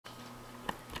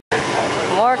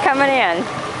more coming in.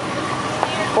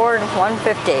 Ford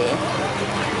 150.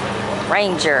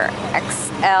 Ranger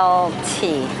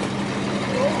XLT.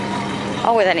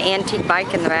 Oh, with an antique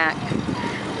bike in the back.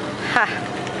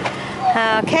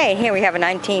 Ha. Okay, here we have a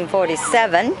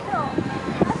 1947.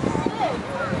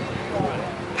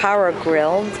 Power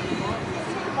grilled.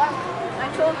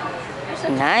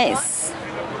 Nice.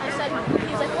 I said,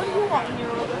 he's like, what do you want when you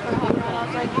were looking for a hot rod? I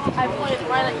was like, I pointed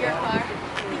right at your car.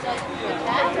 He's like,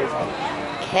 that?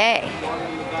 Okay.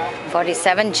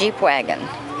 47 Jeep-Wagon.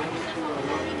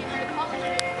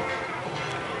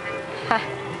 Huh.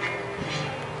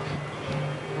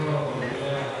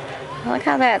 Look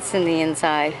how that's in the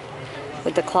inside.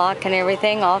 With the clock and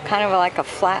everything, all kind of like a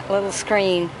flat little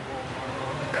screen.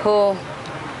 Cool.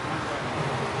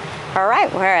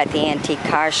 Alright, we're at the Antique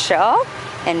Car Show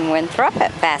in Winthrop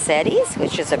at Bass Eddie's,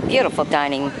 which is a beautiful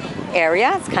dining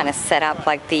area. It's kind of set up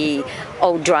like the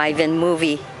old drive-in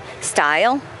movie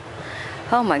style.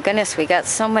 Oh my goodness, we got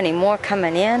so many more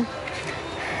coming in.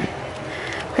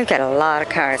 We've got a lot of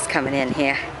cars coming in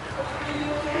here.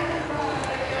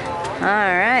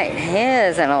 Alright,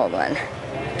 here's an old one.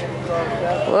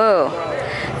 Whoa,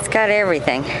 it's got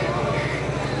everything.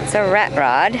 It's a rat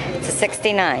rod. It's a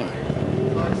 69.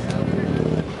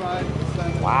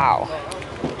 Wow.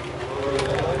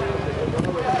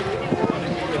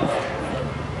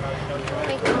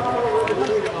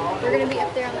 We're going to be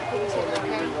up there on the pool table,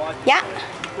 okay? Yeah.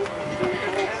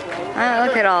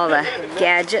 Look at all the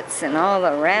gadgets and all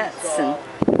the rats and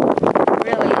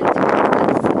really into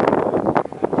this.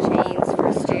 Chains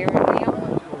for steering wheel.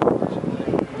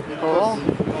 Cool.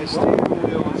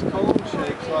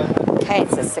 Okay,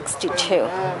 it's a 62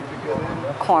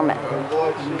 Corvette.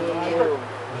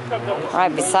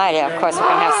 Right beside it, of course, we're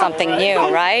going to have something new,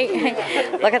 right?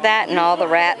 Look at that and all the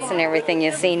rats and everything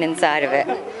you've seen inside of it.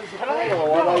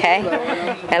 Okay,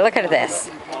 now look at this.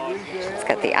 It's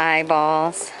got the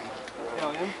eyeballs.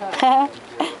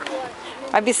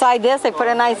 Right beside this, they put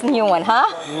a nice new one, huh?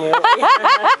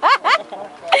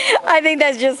 I think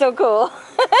that's just so cool.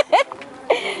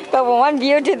 Go from one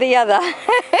view to the other.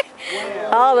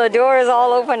 All the doors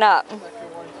all open up.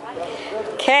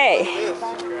 Okay.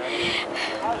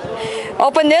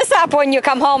 Open this up when you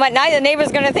come home at night. The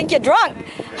neighbor's going to think you're drunk.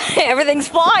 Everything's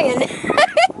flying.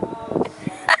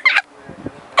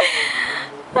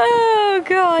 Oh,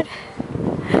 God.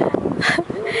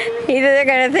 Either they're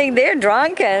going to think they're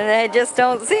drunk and they just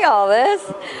don't see all this.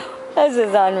 This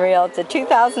is unreal. It's a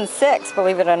 2006,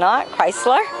 believe it or not,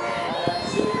 Chrysler.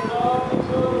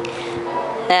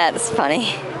 That's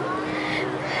funny.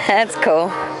 That's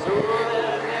cool.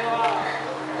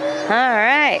 All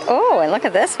right. Oh, and look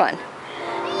at this one.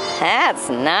 That's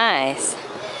nice.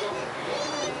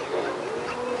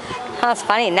 That's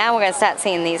funny. Now we're going to start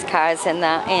seeing these cars in the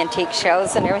antique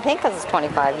shows and everything because it's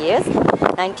 25 years.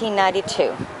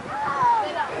 1992.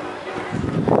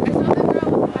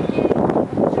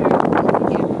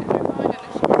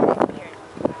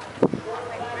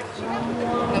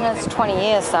 That's 20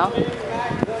 years though.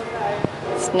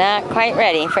 It's not quite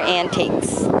ready for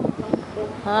antiques.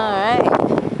 Alright.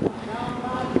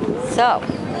 So,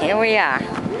 here we are.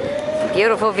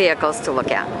 Beautiful vehicles to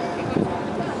look at.